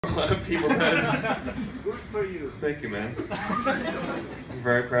A lot of people's heads. Good for you. Thank you, man. I'm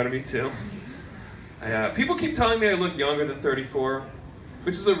very proud of me too. People keep telling me I look younger than 34,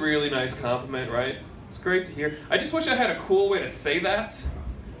 which is a really nice compliment, right? It's great to hear. I just wish I had a cool way to say that,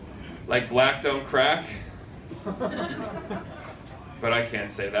 like black don't crack. But I can't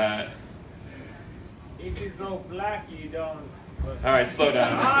say that. If you go black, you don't. All right, slow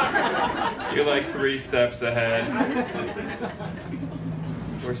down. You're like 3 steps ahead.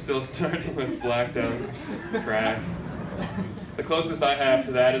 We're still starting with black don't crack. The closest I have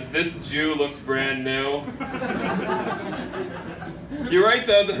to that is this Jew looks brand new. You're right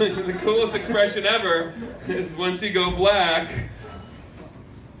though, the coolest expression ever is once you go black.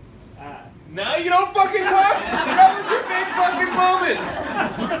 Now you don't fucking talk? That was your big fucking moment.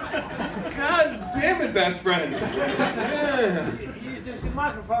 God damn it, best friend. Yeah. You took the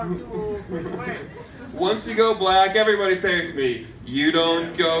microphone too quick away. Once you go black, everybody say it with me. You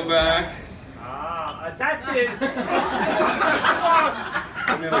don't go back. Ah, that's it.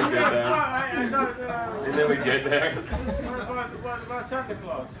 I knew we'd get there. I knew we'd get there. What about Santa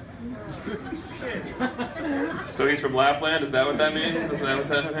Claus? Shit. So he's from Lapland? Is that what that means? Is that what's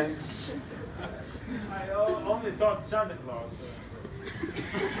happening? I only thought Santa Claus.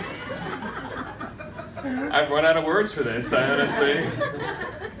 I've run out of words for this, I honestly.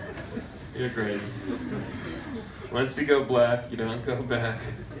 You're great. Once you go black, you don't go back.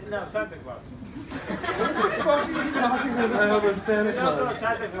 No, Santa Claus. What the fuck are you talking about with Santa Claus? No,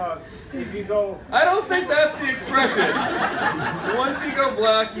 Santa Claus. If you go... I don't think that's the expression. Once you go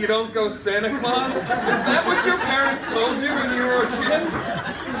black, you don't go Santa Claus? Is that what your parents told you when you were a kid?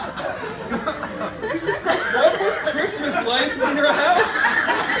 Jesus Christ, what was Christmas lights in your house?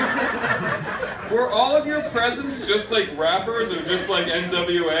 Were all of your presents just like rappers or just like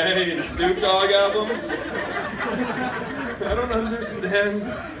NWA and Snoop Dogg albums? I don't understand.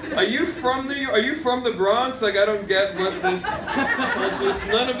 Are you from the Bronx? Like, I don't get what this is.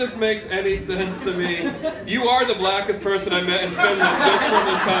 None of this makes any sense to me. You are the blackest person I met in Finland just from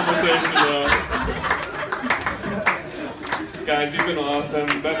this conversation, though. Guys, you've been awesome.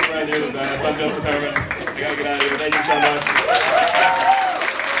 Best friend, you're the best. I'm Justin Herman. I gotta get out of here. Thank you so much.